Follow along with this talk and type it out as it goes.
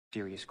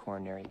serious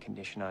coronary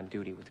condition on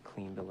duty with a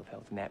clean bill of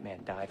health, and that man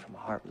died from a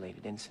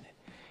heart-related incident.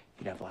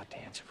 You'd have a lot to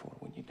answer for,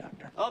 wouldn't you,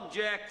 Doctor?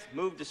 Object.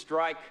 Move to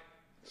strike.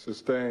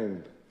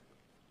 Sustained.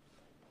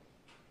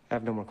 I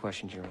have no more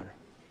questions, Your Honor.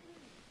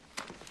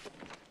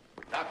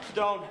 Dr.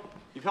 Stone,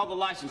 you've held a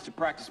license to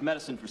practice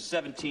medicine for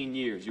 17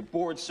 years. You're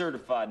board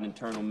certified in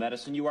internal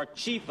medicine. You are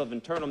chief of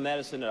internal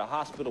medicine at a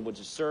hospital which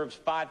serves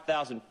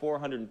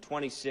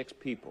 5,426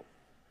 people.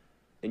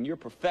 In your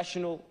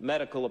professional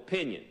medical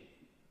opinion,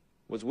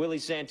 was Willie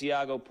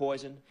Santiago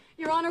poisoned?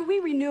 Your Honor, we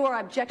renew our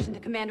objection to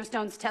Commander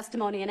Stone's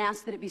testimony and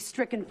ask that it be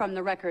stricken from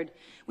the record.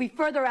 We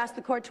further ask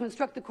the court to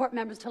instruct the court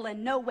members to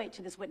lend no weight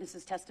to this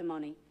witness's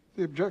testimony.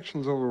 The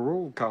objection's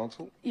overruled,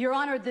 counsel. Your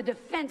Honor, the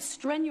defense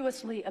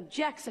strenuously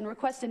objects and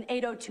requests an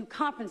 802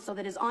 conference so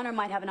that His Honor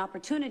might have an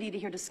opportunity to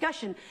hear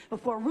discussion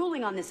before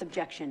ruling on this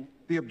objection.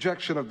 The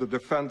objection of the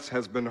defense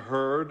has been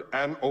heard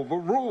and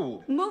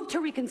overruled. Move to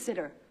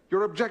reconsider.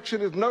 Your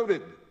objection is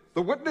noted.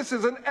 The witness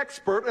is an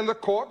expert, and the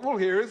court will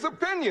hear his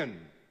opinion.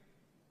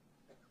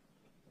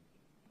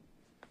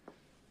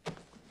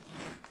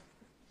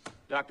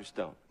 Dr.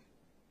 Stone,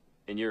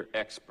 in your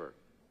expert,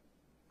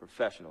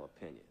 professional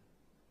opinion,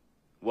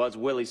 was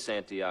Willie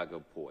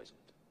Santiago poisoned?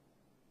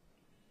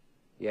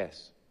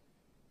 Yes.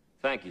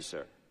 Thank you,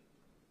 sir.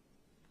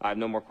 I have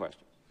no more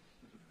questions.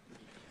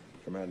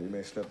 Commander, you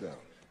may step down.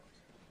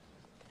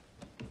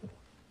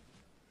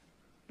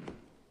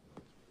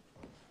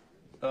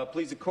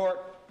 Please, the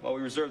court, while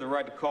we reserve the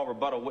right to call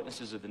rebuttal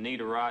witnesses if the need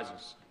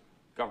arises,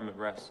 government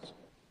rests.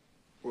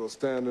 We'll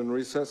stand in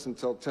recess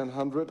until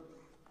 1000,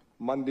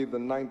 Monday the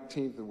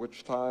 19th, at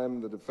which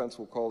time the defense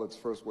will call its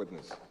first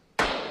witness.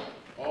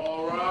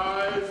 All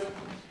rise.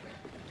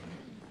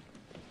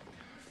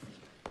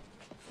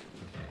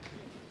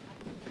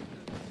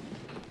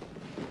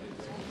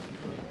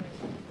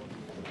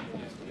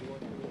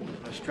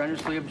 I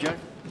strenuously object.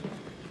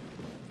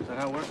 Is that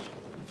how it works?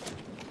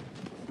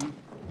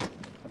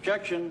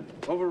 Objection.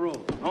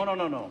 Overruled. No, no,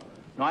 no, no.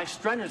 No, I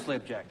strenuously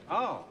object.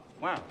 Oh,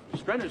 wow.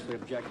 Strenuously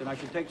object, and I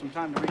should take some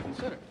time to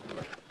reconsider.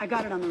 I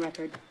got it on the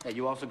record. Hey,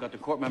 you also got the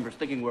court members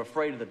thinking we're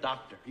afraid of the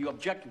doctor. You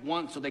object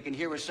once so they can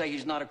hear us say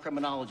he's not a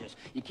criminologist.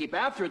 You keep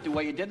after it the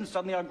way you did, and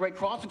suddenly our great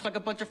cross looks like a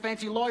bunch of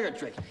fancy lawyer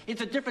tricks. It's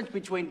a difference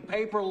between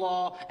paper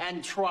law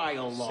and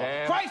trial law.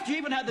 Sam. Christ, you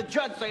even had the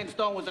judge saying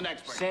Stone was an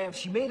expert. Sam,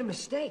 she made a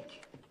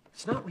mistake.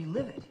 Let's not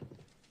relive it.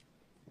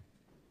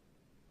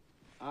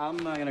 I'm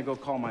gonna go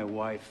call my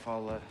wife.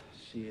 I'll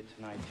see you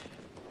tonight.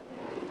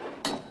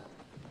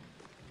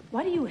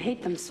 Why do you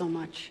hate them so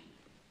much?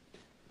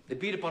 They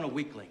beat up on a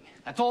weakling.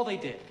 That's all they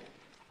did.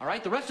 All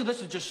right? The rest of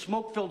this is just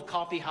smoke-filled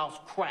coffeehouse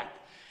crap.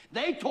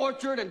 They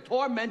tortured and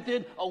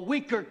tormented a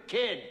weaker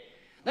kid.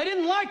 They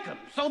didn't like him,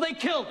 so they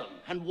killed him.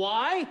 And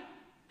why?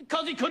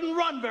 Because he couldn't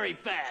run very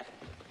fast.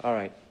 All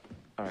right.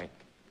 All right.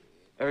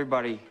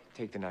 Everybody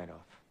take the night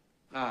off.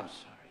 I'm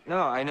sorry. No,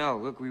 I know.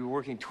 Look, we were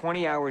working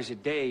 20 hours a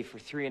day for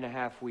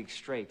 3.5 weeks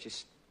straight.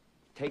 Just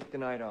take the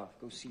night off.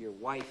 Go see your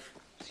wife,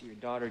 see your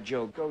daughter,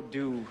 Jo. Go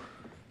do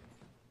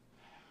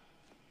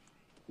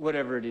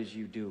whatever it is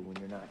you do when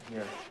you're not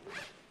here.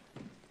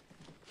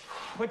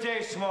 What day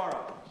is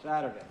tomorrow?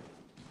 Saturday.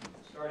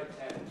 Start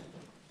at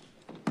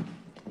 10.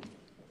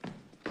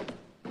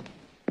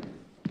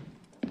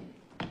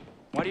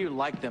 Why do you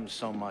like them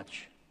so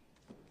much?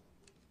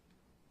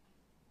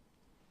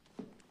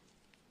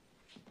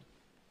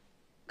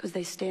 Because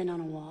they stand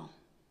on a wall,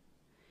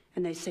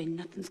 and they say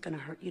nothing's gonna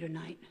hurt you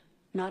tonight.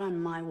 Not on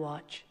my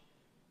watch.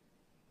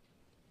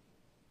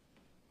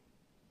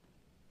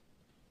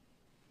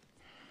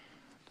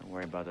 Don't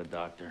worry about the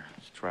doctor.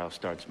 His trial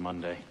starts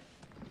Monday.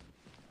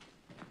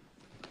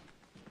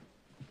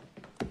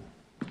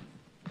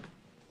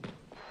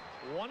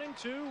 One and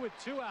two with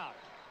 2 out.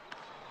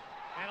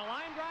 And a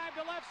line drive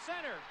to left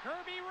center.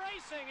 Kirby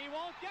racing. He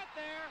won't get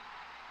there.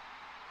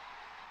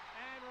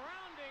 And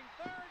rounding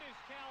third is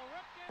Cal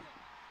Ripken.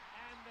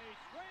 And the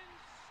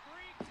Twins'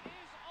 streak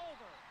is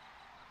over.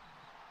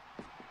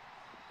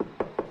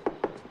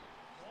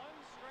 One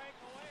strike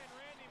away, and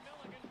Randy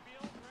Milligan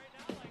feels right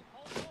now like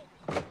Hulk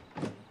Hogan.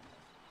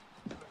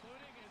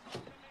 Including his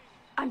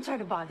Hulkamania. I'm sorry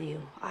to bother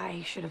you.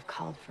 I should have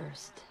called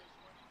first.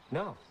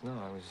 No,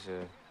 I was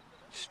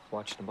just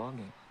watching the ball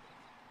game.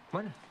 Come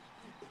on in.